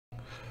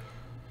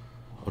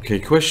Okay,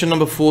 question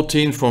number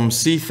 14 from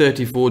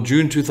C34,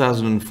 June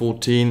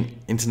 2014,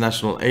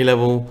 International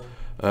A-Level.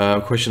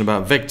 Question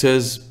about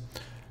vectors.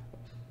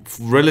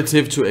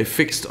 Relative to a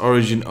fixed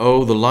origin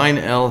O, the line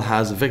L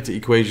has a vector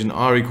equation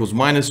R equals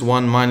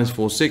 -1,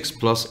 -4, 6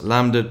 plus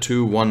lambda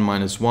 2, 1,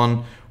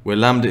 -1, where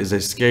lambda is a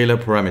scalar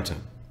parameter.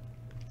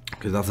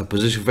 Okay, that's a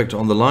position vector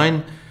on the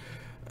line,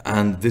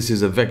 and this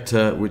is a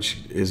vector which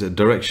is a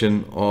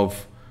direction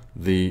of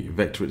the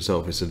vector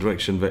itself. It's a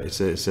direction,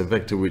 it's a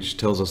vector which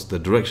tells us the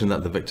direction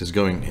that the vector is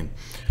going in.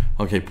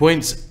 Okay,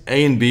 points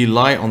A and B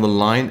lie on the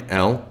line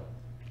L,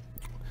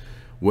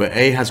 where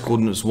A has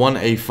coordinates 1,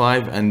 A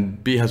 5,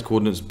 and B has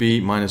coordinates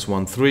B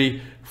 -1,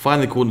 3.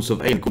 Find the coordinates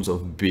of A and the coordinates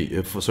of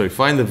B.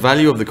 Find the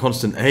value of the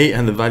constant A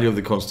and the value of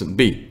the constant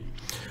B.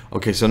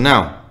 Okay, so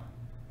now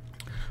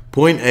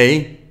point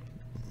A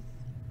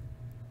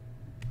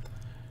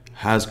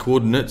has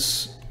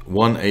coordinates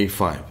 1, A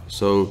 5.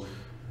 So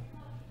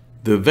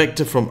the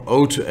vector from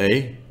O to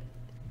A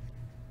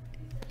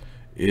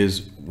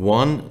is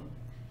 1,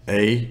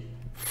 A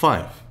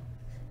 5.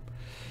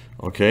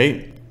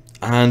 Okay,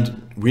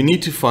 and we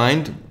need to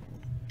find,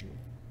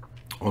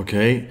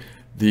 okay,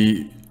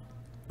 the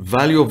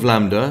value of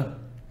lambda.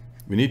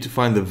 We need to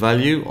find the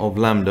value of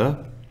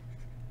lambda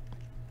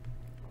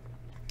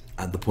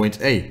at the point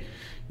A.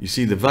 You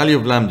see the value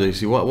of lambda. You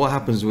see what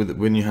happens with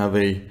when you have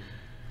a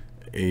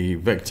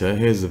vector.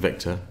 Here's the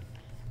vector.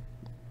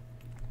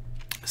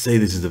 Say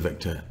this is the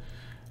vector,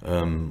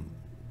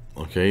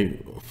 okay,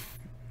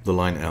 the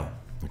line L,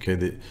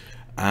 okay,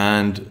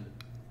 and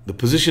the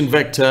position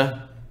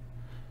vector,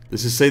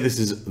 say this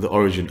is the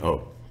origin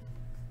O.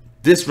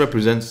 This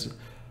represents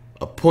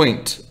a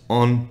point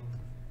on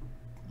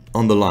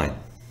the line,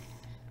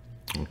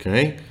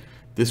 okay,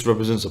 this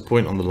represents a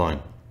point on the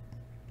line.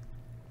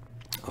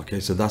 Okay,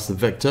 so that's the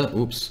vector,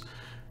 oops,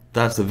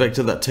 that's the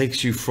vector that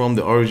takes you from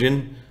the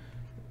origin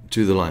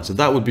to the line. So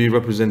that would be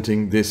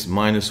representing this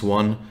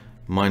 -1,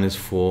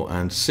 -4,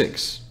 and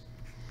 6.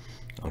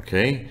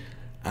 Okay,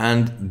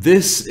 and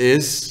this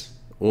is,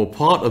 or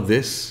part of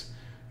this,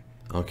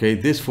 okay,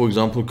 this for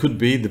example could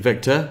be the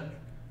vector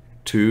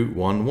 2,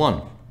 1,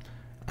 1,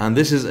 and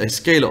this is a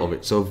scalar of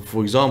it. So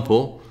for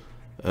example,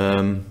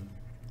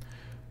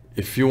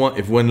 if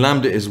when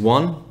lambda is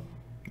 1,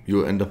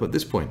 you'll end up at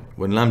this point.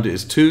 When lambda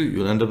is 2,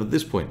 you'll end up at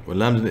this point. When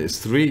lambda is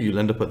 3, you'll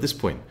end up at this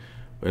point.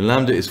 When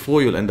lambda is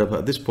 4, you'll end up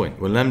at this point.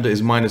 When lambda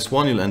is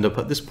 -1, you'll end up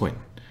at this point.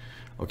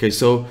 Okay,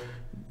 so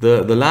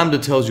the lambda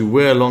tells you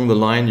where along the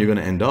line you're going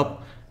to end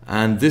up,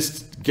 and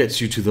this gets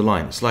you to the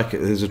line. It's like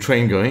there's a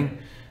train going,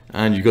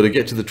 and you've got to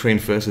get to the train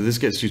first, so this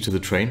gets you to the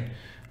train.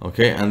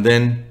 Okay, and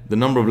then the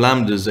number of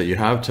lambdas that you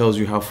have tells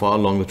you how far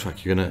along the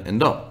track you're going to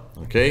end up.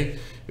 Okay,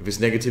 if it's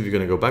negative, you're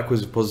going to go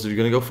backwards. If it's positive,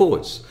 you're going to go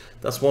forwards.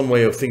 That's one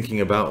way of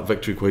thinking about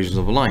vector equations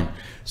of a line.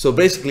 So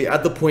basically,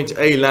 at the point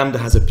A, lambda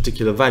has a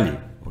particular value.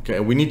 Okay,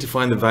 and we need to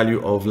find the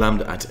value of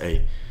lambda at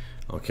A.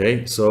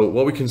 Okay, so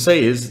what we can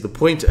say is the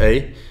point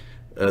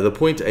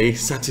A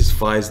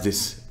satisfies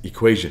this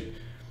equation.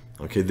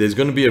 Okay, there's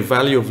going to be a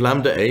value of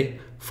lambda A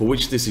for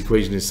which this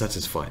equation is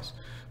satisfied.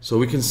 So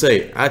we can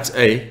say at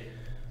A,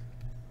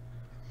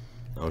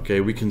 okay,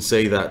 we can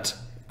say that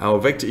our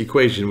vector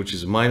equation, which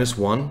is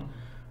 -1,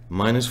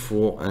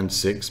 -4, and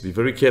 6, be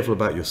very careful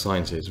about your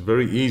signs here. It's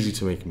very easy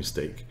to make a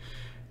mistake.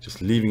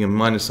 Just leaving a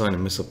minus sign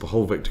and mess up a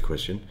whole vector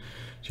question.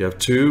 So you have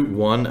 2,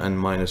 1, and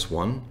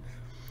 -1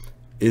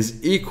 is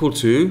equal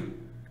to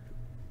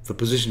the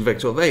position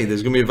vector of A.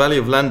 There's going to be a value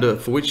of lambda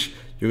for which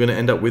you're going to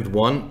end up with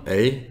 1,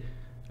 A,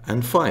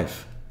 and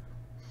 5.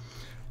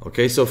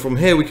 Okay, so from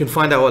here we can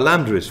find out what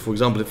lambda is. For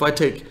example, if I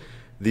take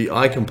the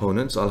I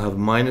components, I'll have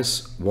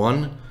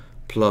 -1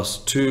 plus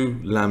 2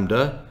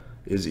 lambda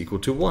is equal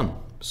to 1.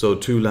 So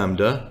 2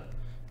 lambda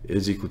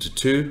is equal to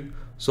 2.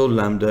 So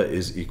lambda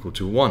is equal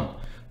to 1.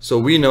 So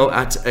we know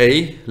at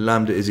A,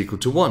 lambda is equal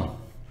to 1.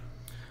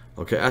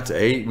 Okay, at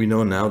A, we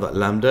know now that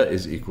lambda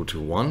is equal to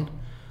 1.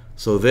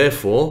 So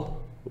therefore,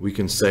 we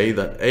can say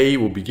that A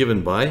will be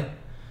given by,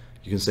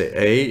 you can say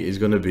A is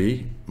going to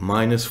be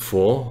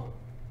 -4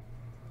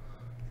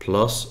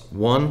 plus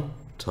 1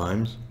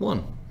 times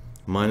 1.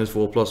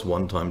 -4 plus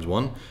 1 times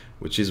 1,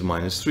 which is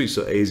 -3.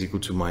 So A is equal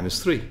to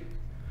 -3.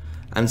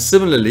 And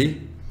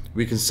similarly,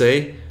 we can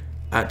say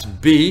at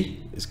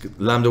B,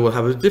 lambda will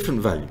have a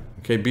different value.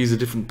 Okay, B is a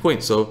different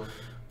point. So,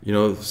 you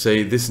know,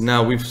 say this,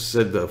 now we've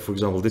said that, for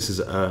example, this is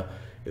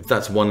if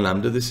that's 1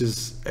 lambda, this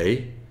is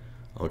A.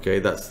 Okay,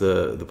 that's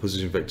the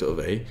position vector of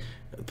A.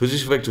 The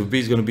position vector of B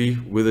is going to be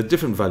with a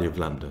different value of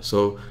lambda.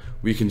 So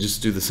we can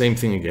just do the same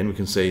thing again. We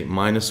can say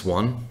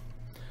 -1,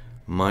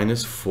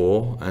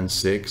 -4, and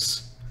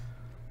 6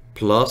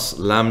 plus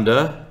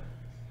lambda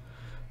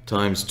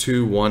times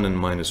 2, 1, and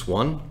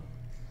 -1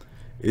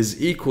 is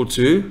equal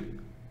to,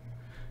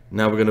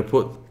 now we're going to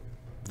put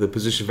the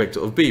position vector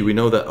of B. We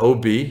know that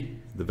OB,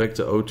 the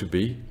vector O to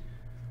B,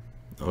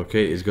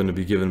 okay, is going to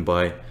be given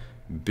by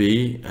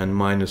B and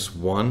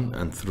 -1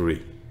 and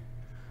 3.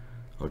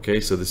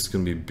 Okay, so this is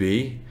going to be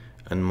B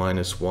and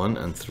 -1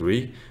 and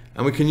 3,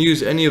 and we can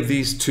use any of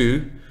these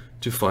two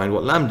to find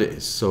what lambda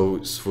is. So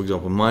for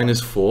example,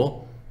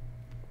 -4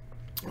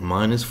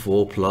 minus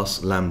 4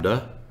 plus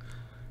lambda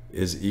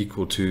is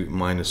equal to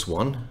minus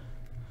 1.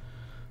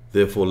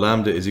 Therefore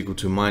lambda is equal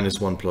to minus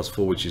 1 plus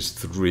 4, which is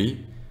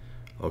 3.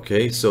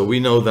 Okay, so we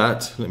know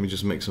that, let me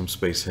just make some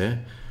space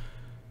here.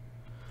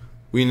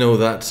 We know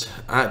that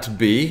at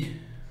B,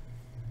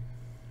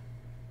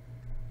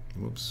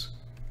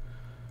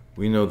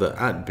 we know that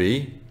at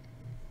B,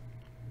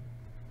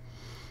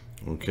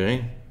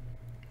 okay,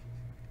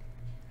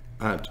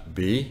 at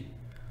B,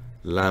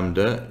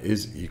 lambda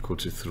is equal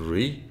to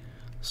 3.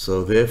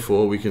 So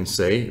therefore we can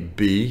say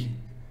B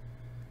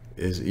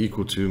is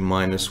equal to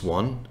minus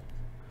 1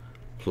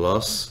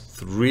 plus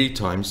 3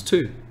 times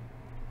 2,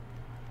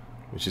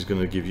 which is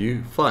going to give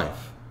you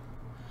 5.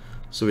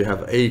 So we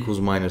have A equals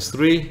minus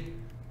 3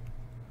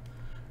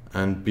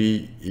 and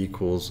B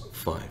equals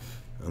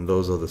 5. And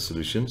those are the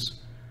solutions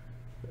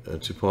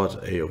to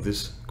part A of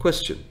this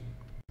question.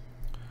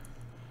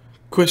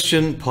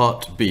 Question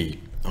part B.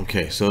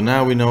 Okay, so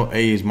now we know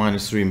A is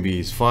minus 3 and B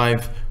is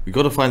 5. We've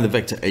got to find the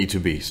vector A to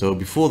B. So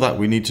before that,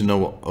 we need to know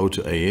what O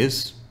to A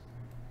is.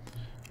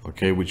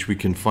 Okay, which we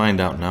can find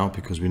out now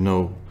because we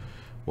know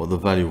what the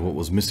value of what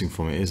was missing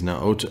from it is.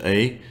 Now O to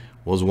A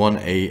was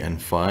 1A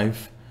and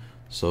 5.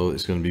 So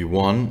it's going to be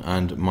 1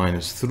 and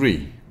minus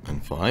 3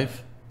 and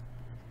 5.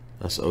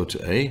 That's O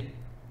to A.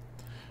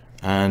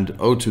 And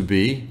O to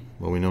B,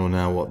 well, we know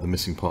now what the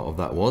missing part of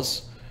that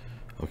was.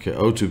 Okay,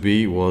 O to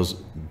B was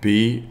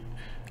B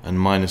and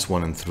minus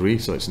 1 and 3.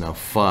 So it's now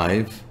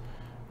 5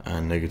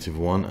 and negative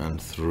 1 and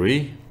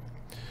 3.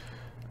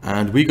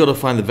 And we got to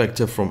find the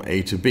vector from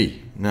A to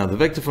B. Now the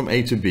vector from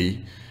A to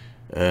B,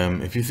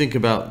 if you think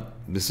about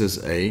this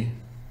is A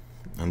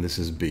and this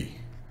is B.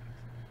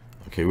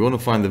 Okay, we want to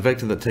find the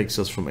vector that takes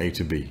us from A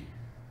to B.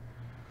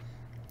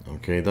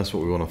 Okay, that's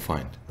what we want to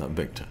find, that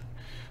vector.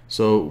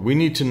 So we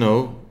need to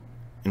know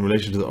in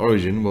relation to the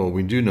origin, well,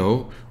 we do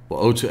know what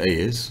O to A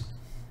is.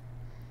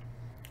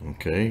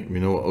 Okay, we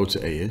know what O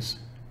to A is.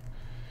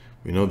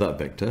 We know that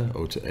vector,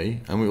 O to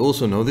A, and we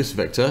also know this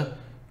vector,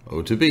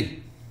 O to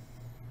B.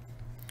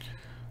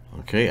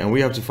 Okay, and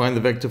we have to find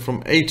the vector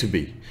from A to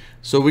B.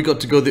 So we got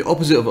to go the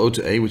opposite of O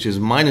to A, which is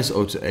minus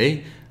O to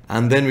A,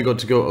 and then we got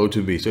to go O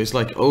to B. So it's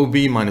like OB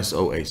minus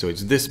OA. So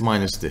it's this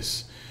minus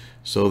this.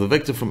 So the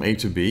vector from A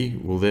to B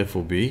will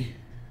therefore be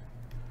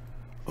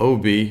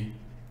OB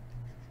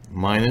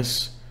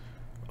minus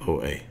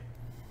OA.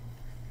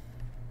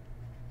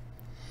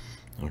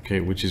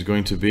 Okay, which is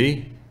going to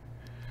be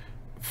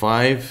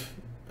 5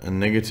 and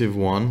negative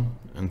 1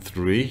 and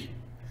 3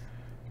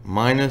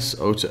 minus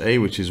O to A,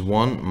 which is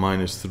 1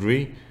 minus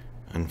 3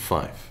 and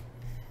 5.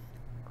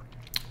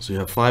 So you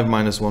have 5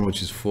 minus 1,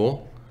 which is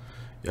 4.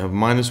 You have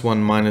minus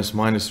 1 minus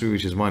minus 3,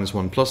 which is minus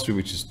 1 plus 3,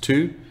 which is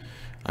 2.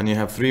 And you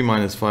have 3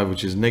 minus 5,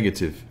 which is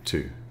negative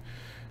 2.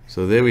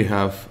 So there we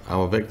have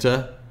our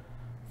vector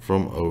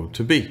from O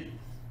to B.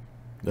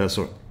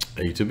 Sorry,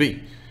 A to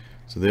B.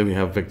 So there we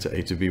have vector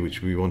A to B,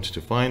 which we wanted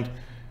to find.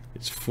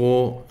 It's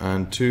 4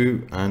 and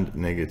 2 and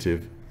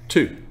negative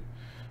 2.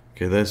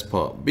 Okay, there's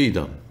part B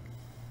done.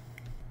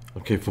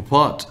 Okay, for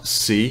part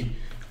C,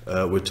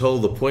 we're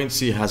told the point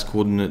C has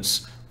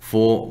coordinates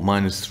 4,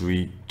 minus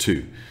 3,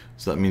 2.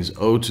 So that means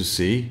O to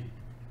C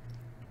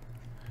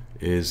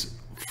is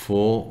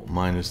 4,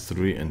 minus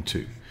 3 and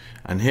 2.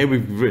 And here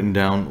we've written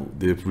down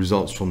the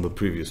results from the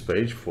previous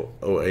page for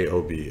OA,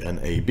 OB and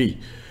AB.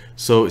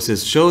 So it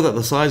says show that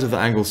the size of the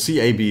angle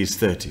CAB is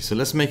 30. So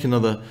let's make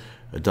another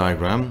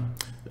diagram,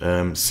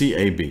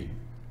 CAB.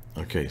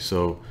 Okay,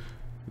 so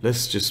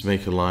let's just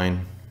make a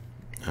line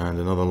and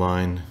another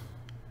line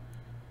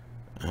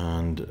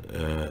and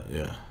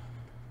yeah.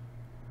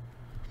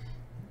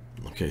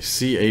 Okay,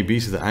 CAB,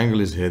 so the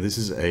angle is here. This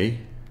is A.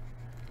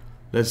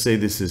 Let's say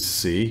this is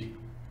C.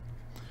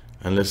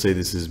 And let's say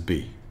this is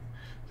B.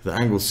 The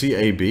angle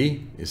CAB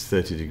is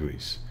 30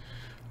 degrees.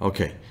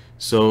 Okay,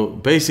 so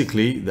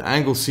basically the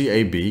angle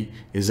CAB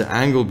is the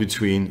angle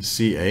between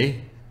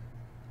CA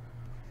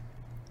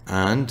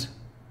and,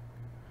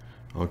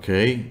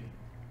 okay,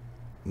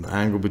 the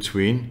angle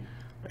between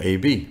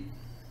AB.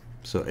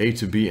 So A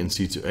to B and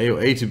C to A,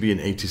 or A to B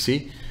and A to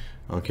C.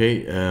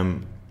 Okay,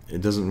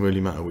 it doesn't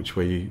really matter which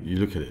way you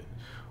look at it.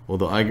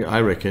 Although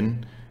I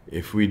reckon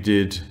if we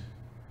did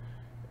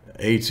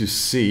A to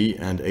C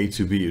and A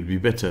to B, it would be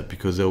better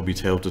because they'll be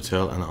tail to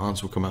tail and the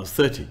answer will come out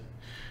 30.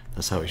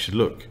 That's how it should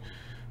look.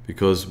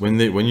 Because when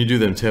you do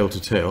them tail to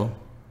tail,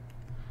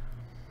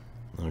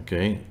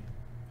 okay,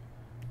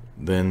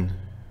 then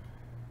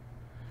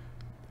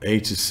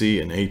A to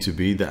C and A to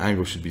B, the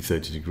angle should be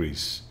 30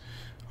 degrees.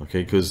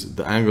 Okay, because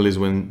the angle is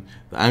when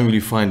the angle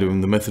you find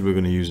in the method we're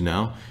going to use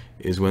now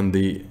is when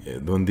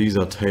these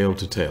are tail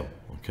to tail.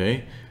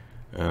 Okay,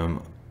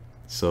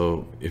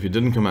 so if it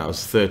didn't come out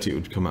as 30, it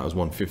would come out as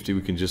 150.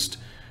 We can just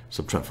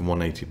subtract from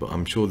 180, but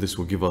I'm sure this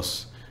will give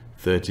us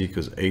 30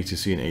 because A to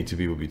C and A to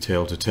B will be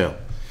tail to tail.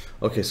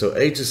 Okay, so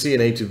A to C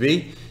and A to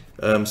B.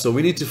 So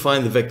we need to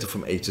find the vector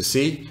from A to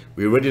C.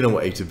 We already know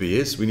what A to B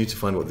is. We need to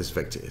find what this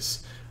vector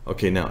is.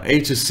 Okay, now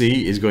A to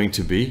C is going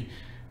to be,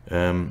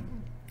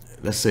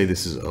 let's say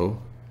this is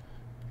O.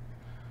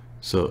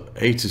 So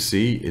A to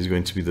C is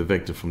going to be the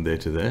vector from there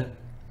to there.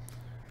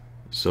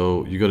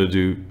 So you got to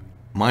do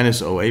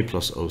minus OA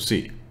plus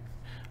OC.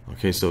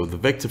 Okay, so the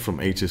vector from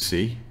A to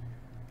C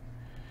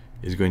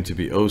is going to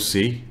be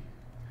OC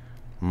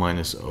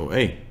minus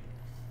OA.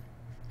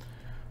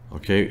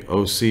 Okay,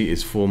 OC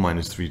is 4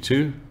 minus 3,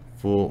 2.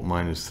 4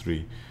 minus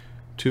 3,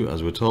 2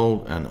 as we're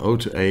told, and O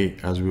to A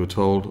as we were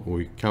told, or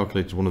we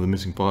calculated one of the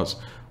missing parts,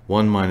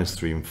 1 minus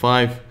 3 and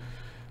 5.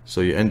 So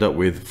you end up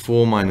with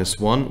 4 minus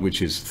 1,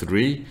 which is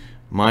 3,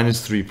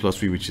 minus 3 plus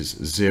 3, which is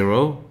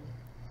 0,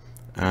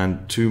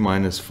 and 2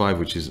 minus 5,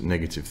 which is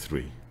negative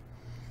 3.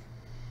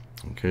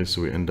 Okay,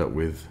 so we end up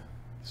with,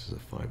 this is a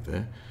 5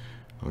 there.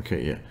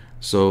 Okay, yeah.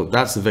 So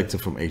that's the vector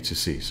from A to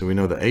C. So we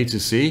know that A to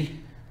C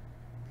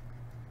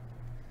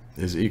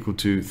is equal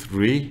to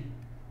 3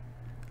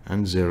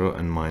 and 0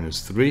 and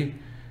minus 3.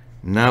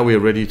 Now we are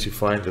ready to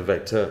find the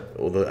vector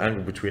or the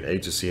angle between A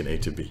to C and A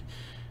to B.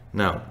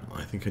 Now,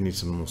 I think I need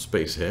some more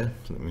space here.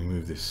 So let me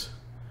move this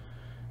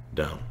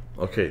down.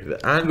 Okay,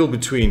 the angle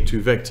between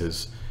two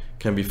vectors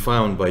can be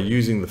found by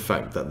using the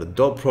fact that the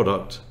dot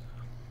product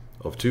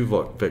of two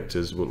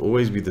vectors will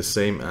always be the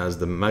same as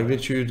the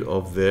magnitude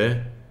of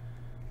their,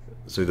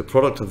 so the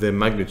product of their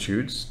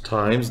magnitudes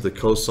times the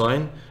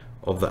cosine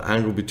of the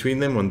angle between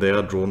them when they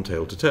are drawn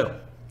tail to tail.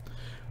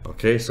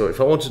 Okay, so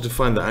if I wanted to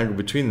find the angle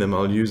between them,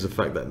 I'll use the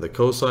fact that the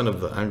cosine of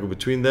the angle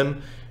between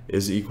them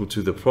is equal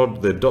to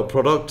the dot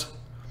product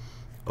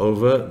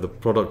over the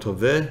product of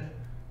their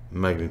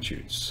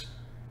magnitudes.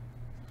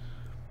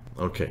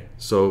 Okay,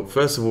 so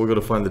first of all, we're going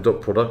to find the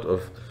dot product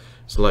of,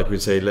 so like we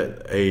say,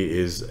 let A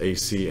is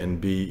AC and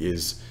B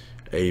is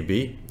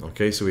AB.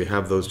 Okay, so we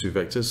have those two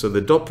vectors. So the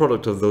dot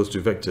product of those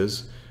two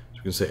vectors, we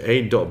can say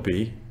A dot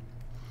B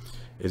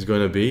is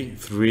going to be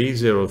 3,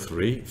 0,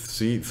 3,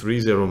 C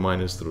 3, 0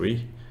 minus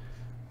 3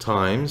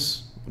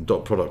 times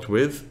dot product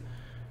with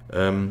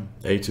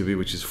A to B,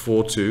 which is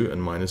 4, 2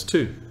 and minus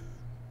 2.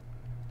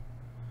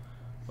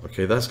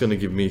 Okay, that's going to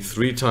give me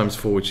 3 times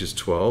 4, which is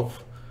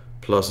 12,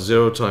 plus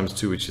 0 times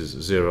 2, which is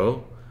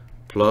 0,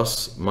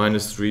 plus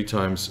minus 3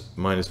 times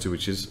minus 2,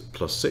 which is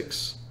plus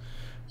 6.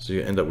 So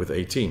you end up with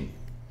 18.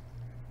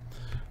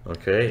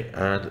 Okay,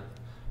 and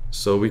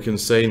so we can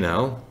say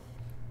now,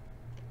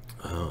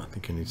 I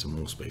think I need some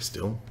more space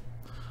still.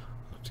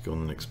 I have to go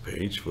on the next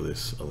page for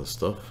this other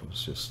stuff.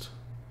 Let's just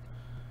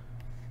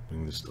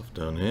bring this stuff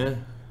down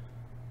here.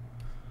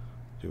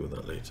 Deal with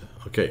that later.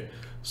 Okay,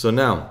 so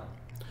now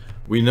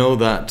we know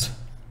that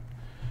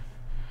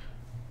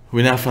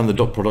we now found the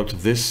dot product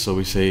of this. So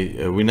we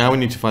say we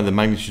need to find the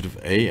magnitude of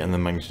A and the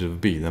magnitude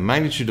of B. The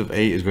magnitude of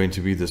A is going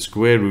to be the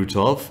square root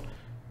of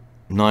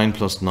 9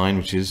 plus 9,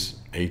 which is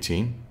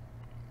 18.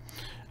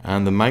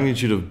 And the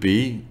magnitude of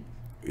B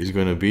is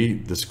going to be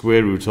the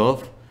square root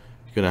of,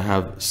 you're going to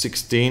have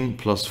 16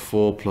 plus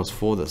 4 plus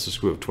 4, that's the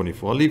square root of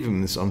 24. I'll leave it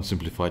in this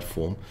unsimplified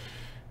form.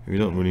 We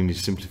don't really need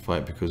to simplify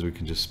it because we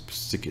can just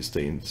stick it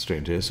straight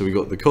into here. So we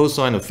got the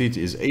cosine of theta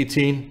is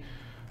 18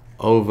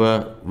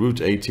 over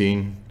root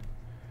 18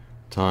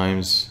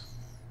 times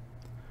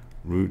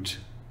root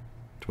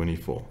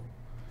 24.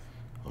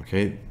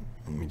 Okay,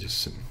 let me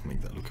just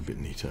make that look a bit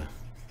neater.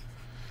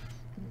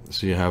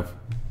 So you have,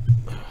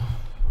 you're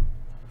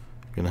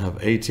going to have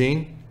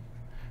 18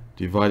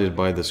 divided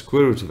by the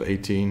square root of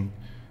 18.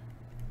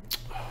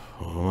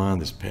 Oh man,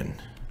 this pen.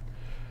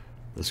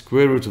 The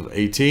square root of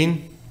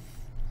 18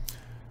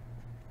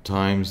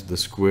 times the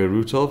square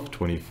root of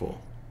 24.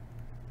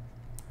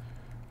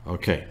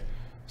 Okay,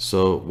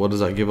 so what does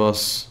that give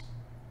us?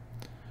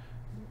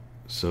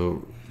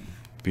 So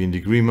be in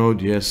degree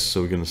mode, yes.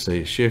 So we're going to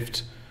say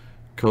shift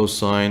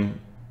cosine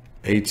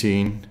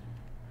 18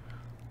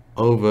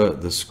 over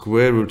the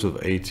square root of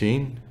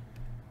 18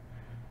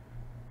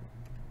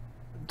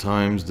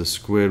 times the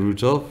square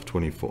root of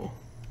 24.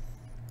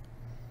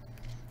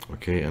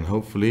 Okay, and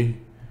hopefully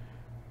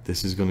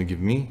this is going to give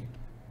me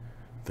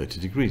 30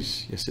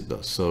 degrees. Yes, it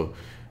does. So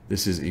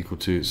this is equal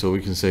to, so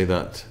we can say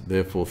that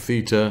therefore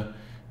theta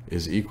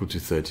is equal to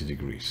 30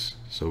 degrees.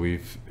 So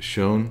we've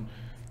shown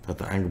that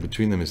the angle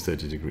between them is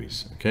 30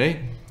 degrees.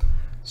 Okay,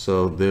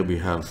 so there we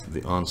have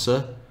the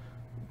answer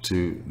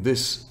to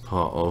this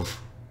part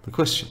of the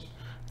question.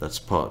 That's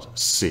part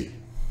C.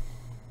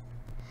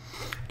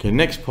 Okay,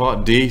 next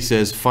part D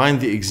says find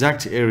the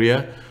exact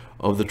area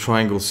of the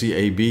triangle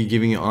CAB,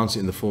 giving your answer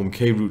in the form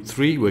k root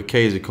 3, where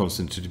k is a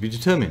constant to be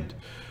determined.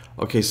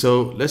 Okay,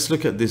 so let's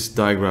look at this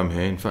diagram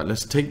here. In fact,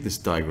 let's take this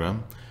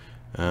diagram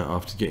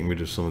after getting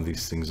rid of some of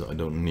these things that I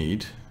don't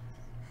need.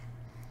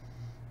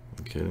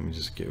 Okay, let me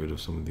just get rid of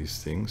some of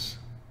these things.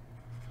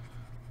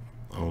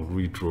 I'll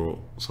redraw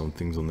some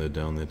things on there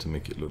down there to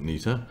make it look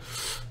neater.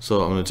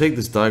 So I'm going to take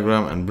this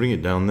diagram and bring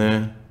it down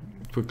there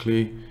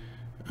quickly,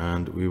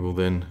 and we will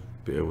then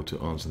be able to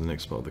answer the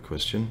next part of the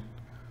question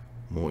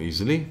more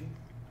easily.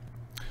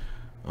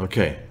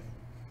 Okay,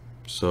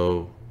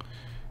 so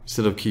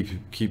instead of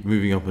keep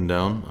moving up and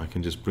down, I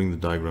can just bring the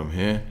diagram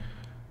here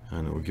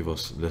and it will give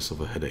us less of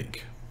a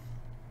headache.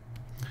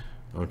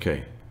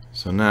 Okay,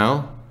 so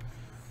now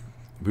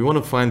we want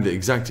to find the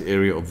exact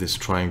area of this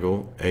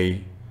triangle AB.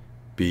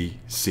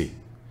 ABC.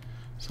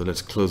 So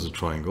let's close the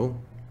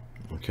triangle.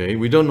 Okay,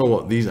 we don't know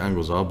what these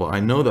angles are, but I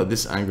know that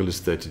this angle is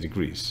 30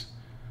 degrees.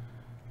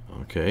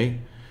 Okay,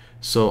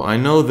 so I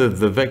know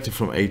the vector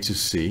from A to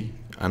C,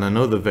 and I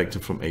know the vector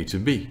from A to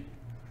B.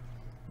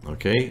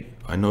 Okay,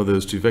 I know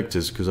those two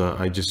vectors because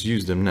I just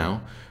used them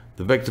now.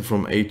 The vector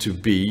from A to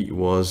B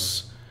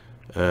was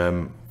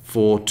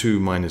 4, 2,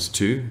 minus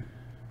 2.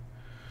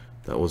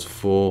 That was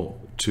 4,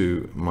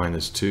 2,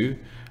 minus 2.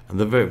 And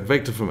the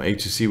vector from A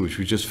to C, which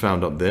we just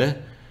found up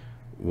there,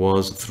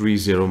 was 3,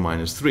 0,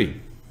 minus 3.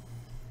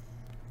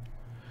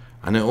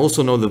 And I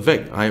also know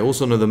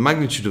the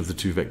magnitude of the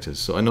two vectors.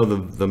 So I know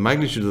the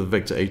magnitude of the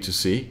vector A to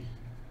C,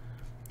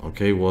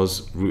 okay,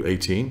 was root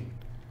 18.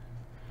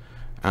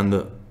 And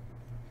the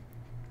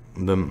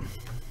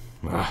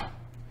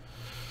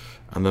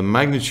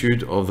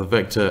magnitude of the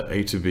vector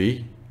A to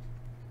B,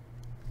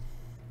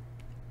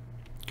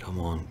 come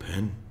on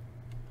pen,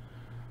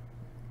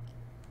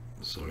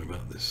 sorry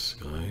about this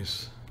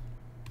guys.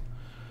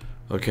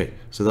 Okay,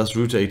 so that's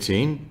root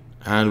 18,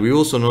 and we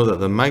also know that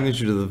the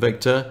magnitude of the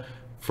vector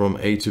from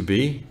A to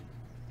B,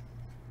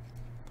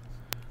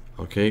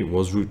 okay,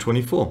 was root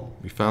 24.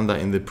 We found that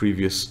in the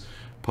previous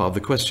part of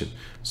the question.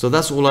 So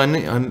that's all I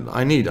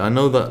need. I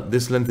know that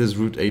this length is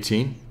root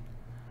 18.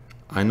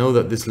 I know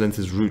that this length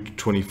is root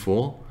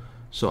 24.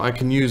 So I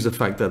can use the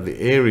fact that the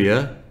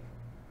area,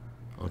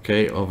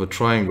 okay, of a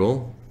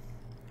triangle,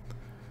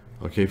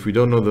 okay, if we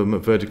don't know the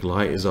vertical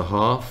height, is a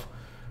half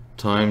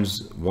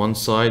times one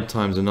side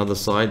times another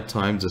side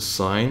times the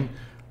sine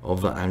of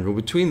the angle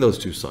between those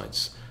two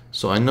sides.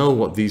 So I know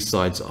what these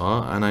sides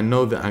are, and I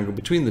know the angle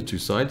between the two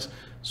sides.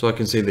 So I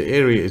can say the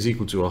area is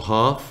equal to a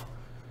half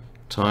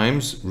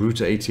times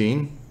root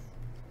 18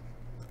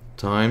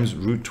 times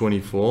root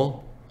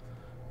 24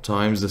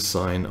 times the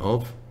sine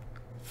of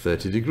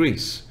 30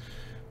 degrees.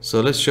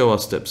 So let's show our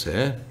steps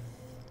here.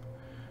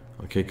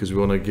 Okay, because we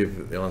want to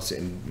give the answer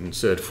in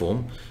third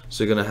form.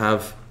 So you're going to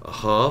have a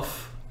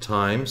half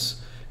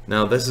times,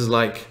 now this is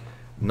like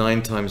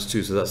 9 times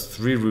 2, so that's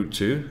 3 root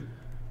 2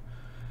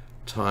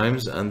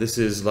 times, and this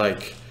is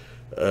like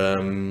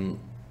 4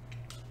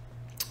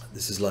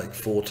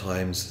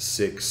 times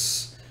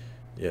 6,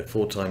 yeah,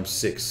 4 times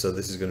 6, so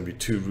this is going to be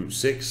 2 root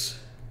 6,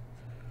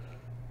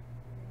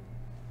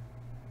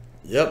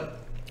 yep,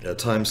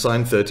 times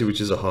sine 30, which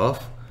is a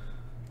half.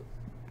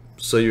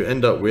 So you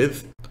end up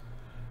with,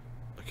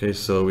 okay,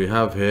 so we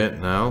have here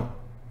now,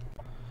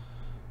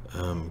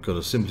 got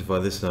to simplify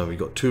this now. We've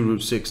got 2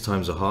 root 6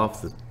 times a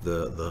half,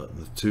 the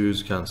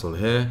 2's cancel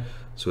here,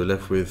 so we're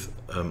left with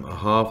a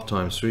half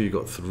times 3. You've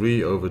got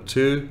 3 over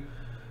 2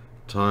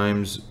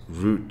 times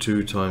root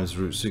 2 times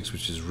root 6,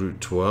 which is root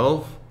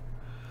 12.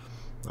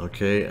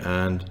 Okay,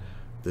 and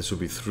this will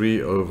be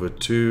 3 over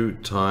 2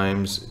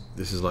 times,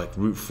 this is like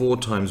root 4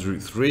 times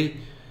root 3,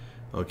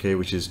 okay,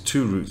 which is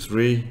 2 root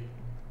 3.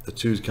 The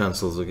 2's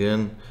cancels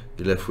again.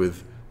 You're left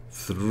with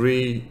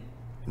 3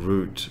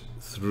 root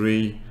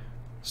 3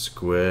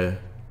 square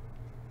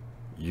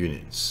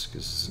units,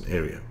 because it's an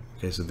area.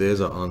 Okay, so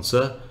there's our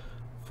answer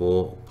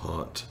for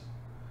part,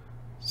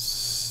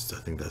 I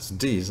think that's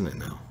D, isn't it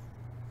now?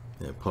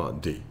 Yeah,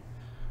 part D.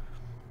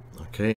 Okay.